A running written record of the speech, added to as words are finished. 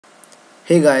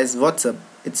Hey guys, what's up?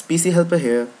 It's PC Helper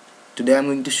here. Today I'm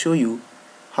going to show you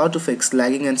how to fix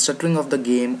lagging and stuttering of the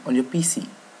game on your PC.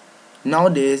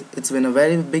 Nowadays, it's been a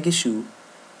very big issue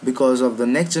because of the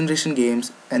next generation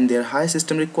games and their high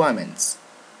system requirements.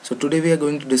 So today we are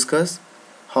going to discuss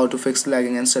how to fix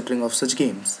lagging and stuttering of such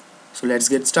games. So let's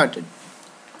get started.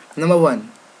 Number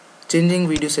 1. Changing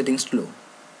video settings to low.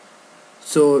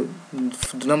 So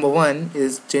number 1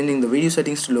 is changing the video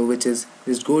settings to low, which is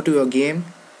just go to your game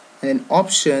and in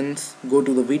options go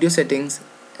to the video settings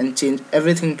and change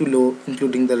everything to low,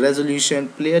 including the resolution,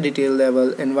 player detail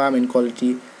level, environment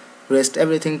quality, rest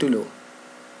everything to low.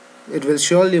 It will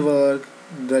surely work,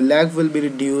 the lag will be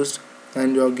reduced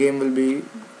and your game will be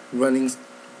running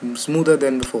smoother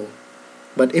than before.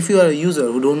 But if you are a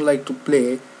user who don't like to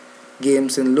play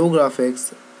games in low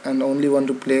graphics and only want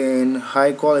to play in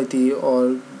high quality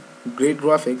or great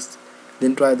graphics,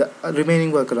 then try the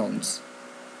remaining workarounds.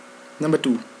 Number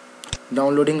 2.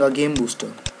 Downloading a game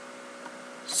booster.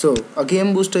 So a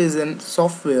game booster is a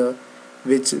software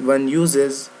which one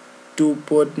uses to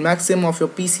put maximum of your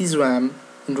PC's RAM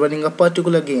in running a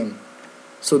particular game.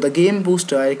 So the game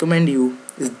booster I recommend you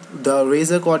is the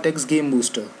Razer Cortex game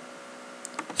booster.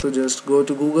 So just go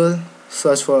to Google,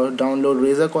 search for download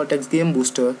Razer Cortex game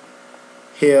booster.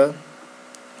 Here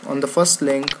on the first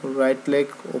link, right click,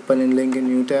 open in link in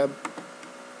new tab.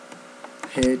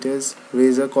 Here it is,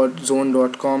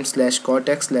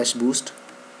 razerzone.com/cortex/boost.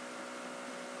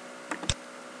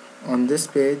 On this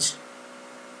page,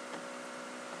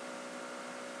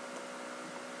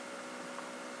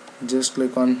 just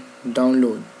click on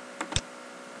download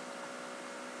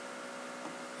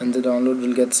and the download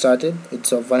will get started.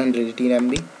 It's of 118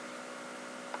 MB.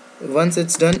 Once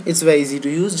it's done, it's very easy to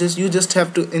use. You just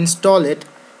have to install it,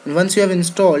 and once you have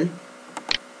installed,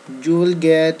 you will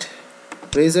get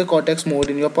Razer Cortex mode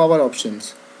in your power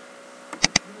options.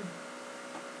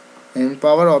 In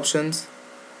power options,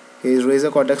 here is Razer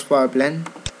Cortex power plan.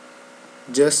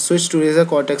 Just switch to Razer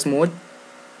Cortex mode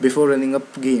before running a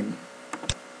game,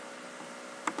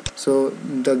 so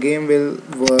the game will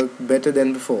work better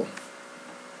than before.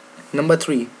 Number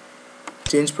 3.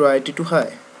 Change priority to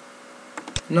high.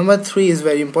 Number 3 is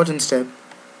very important step.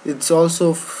 It's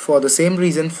also for the same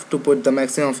reason, to put the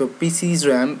maximum of your PC's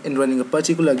RAM in running a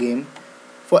particular game.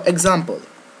 For example,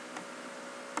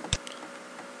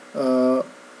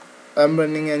 I'm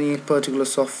running any particular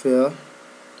software,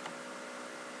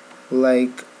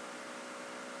 like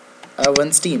I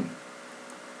run Steam.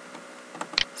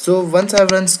 So once I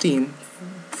run Steam,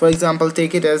 for example,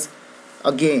 take it as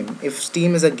a game. If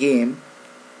Steam is a game,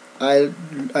 I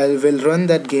will run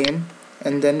that game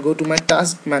and then go to my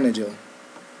task manager.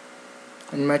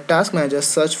 In my task manager,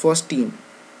 search for Steam,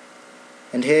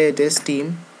 and here it is,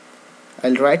 Steam.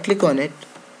 I'll right click on it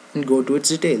and go to its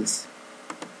details,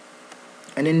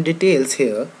 and in details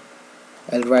here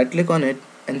I'll right click on it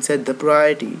and set the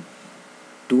priority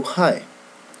to high.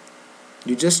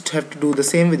 You just have to do the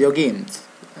same with your games.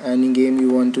 Any game you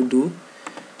want to do,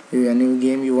 any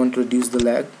game you want to reduce the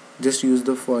lag, just use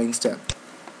the following step.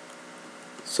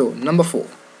 So number 4,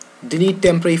 delete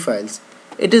temporary files.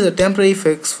 It is a temporary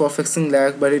fix for fixing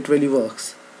lag, but it really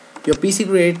works. Your PC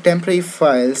creates temporary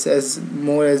files as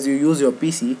more as you use your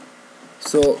PC,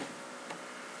 so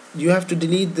you have to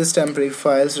delete these temporary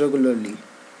files regularly.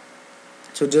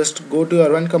 So just go to your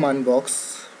run command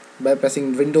box by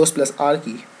pressing Windows plus R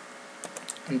key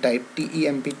and type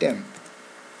temp.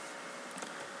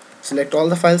 Select all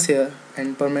the files here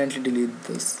and permanently delete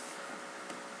this.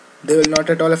 They will not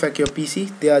at all affect your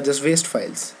PC, they are just waste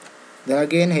files. Then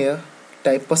again here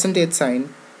type %,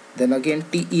 then again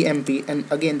temp and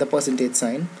again the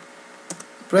 %.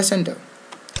 Press enter.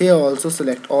 Here also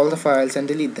select all the files and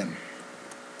delete them.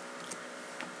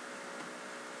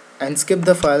 And skip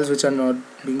the files which are not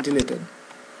being deleted.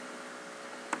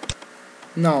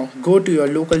 Now go to your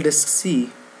local disk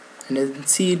C, and in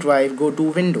C drive go to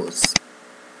Windows.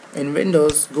 In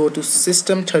Windows go to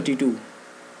System32.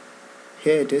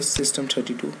 Here it is,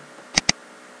 System32.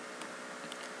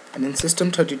 And in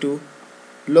System32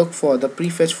 look for the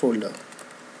prefetch folder.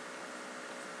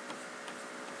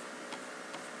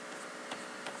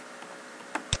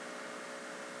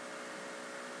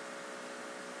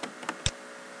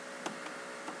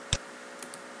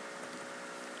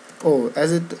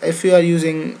 If you are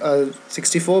using a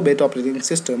 64-bit operating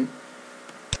system,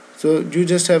 so you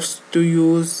just have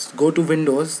to go to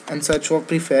Windows and search for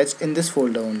prefetch in this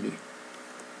folder only.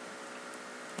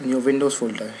 In your Windows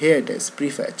folder, here it is,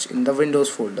 prefetch in the Windows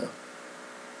folder.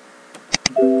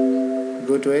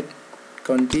 Go to it,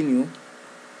 continue,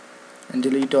 and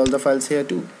delete all the files here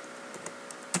too.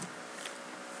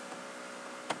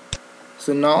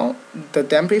 So now the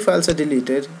temporary files are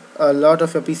deleted. A lot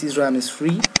of your PC's RAM is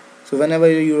free, so whenever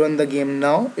you run the game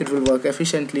now, it will work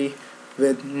efficiently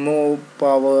with more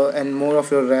power and more of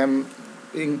your RAM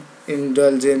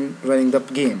indulge in running the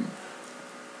game.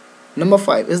 Number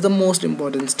 5 is the most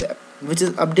important step, which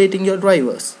is updating your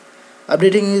drivers.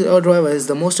 Updating your driver is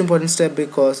the most important step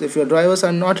because if your drivers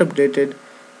are not updated,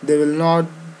 they will not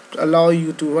allow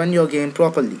you to run your game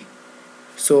properly.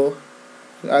 So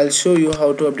I'll show you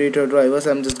how to update your drivers.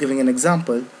 I'm just giving an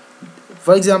example.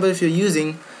 For example, if you're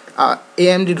using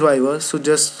AMD drivers, so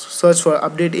just search for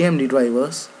update AMD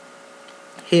drivers.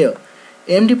 Here,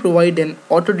 AMD provide an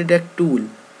auto detect tool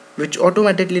which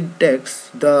automatically detects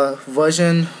the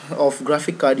version of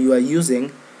graphic card you are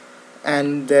using,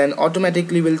 and then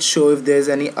automatically will show if there is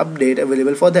any update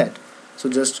available for that. So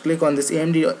just click on this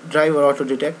AMD driver auto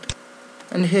detect,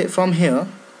 and from here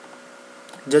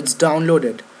just download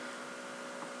it.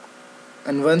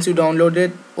 And once you download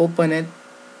it, open it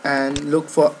and look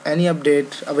for any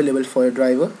update available for your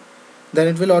driver, then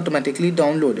it will automatically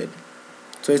download it.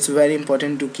 So it's very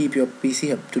important to keep your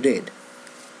PC up to date.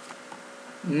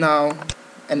 Now,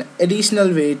 an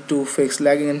additional way to fix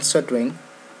lagging and stuttering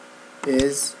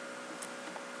is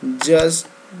just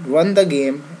run the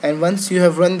game, and once you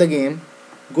have run the game,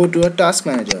 go to a task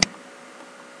manager.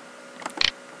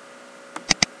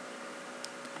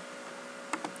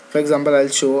 For example,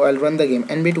 I'll run the game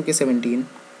NBA 2K17.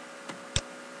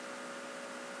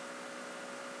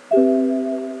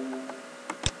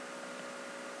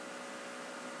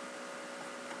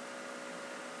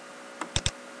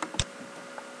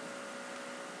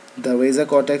 The Razer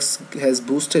Cortex has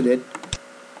boosted it.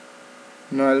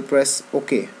 Now I'll press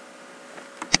OK.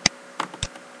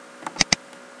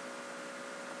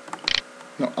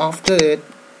 Now after it,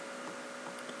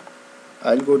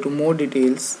 I'll go to more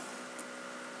details,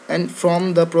 and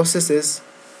from the processes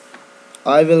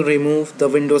I will remove the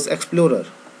Windows Explorer,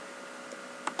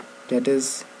 that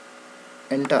is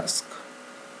in task.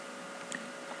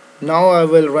 Now I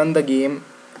will run the game,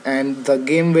 and the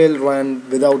game will run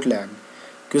without lag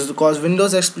because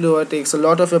Windows Explorer takes a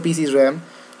lot of your PC's RAM.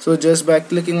 So just by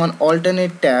clicking on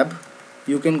alternate tab,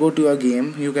 you can go to a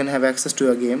game, you can have access to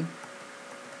a game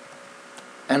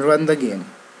and run the game.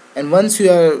 And once you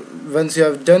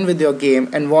are done with your game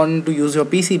and want to use your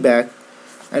PC back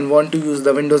and want to use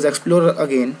the Windows Explorer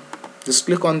again, just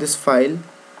click on this file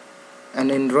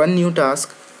and in run new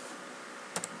task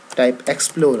type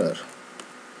Explorer,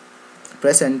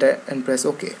 press enter and press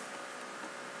OK.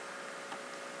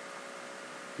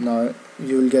 Now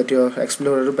you will get your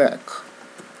Explorer back.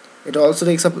 It also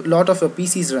takes up a lot of your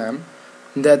PC's RAM,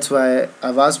 that's why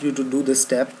I've asked you to do this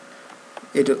step.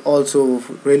 It also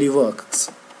really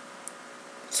works.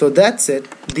 So that's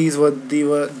it. These were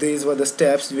the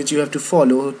steps which you have to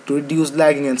follow to reduce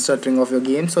lagging and stuttering of your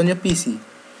games on your PC.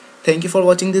 Thank you for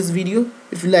watching this video.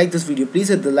 If you like this video, please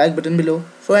hit the like button below.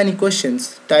 For any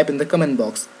questions, type in the comment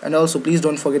box, and also please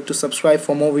don't forget to subscribe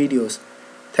for more videos.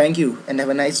 Thank you and have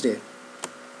a nice day.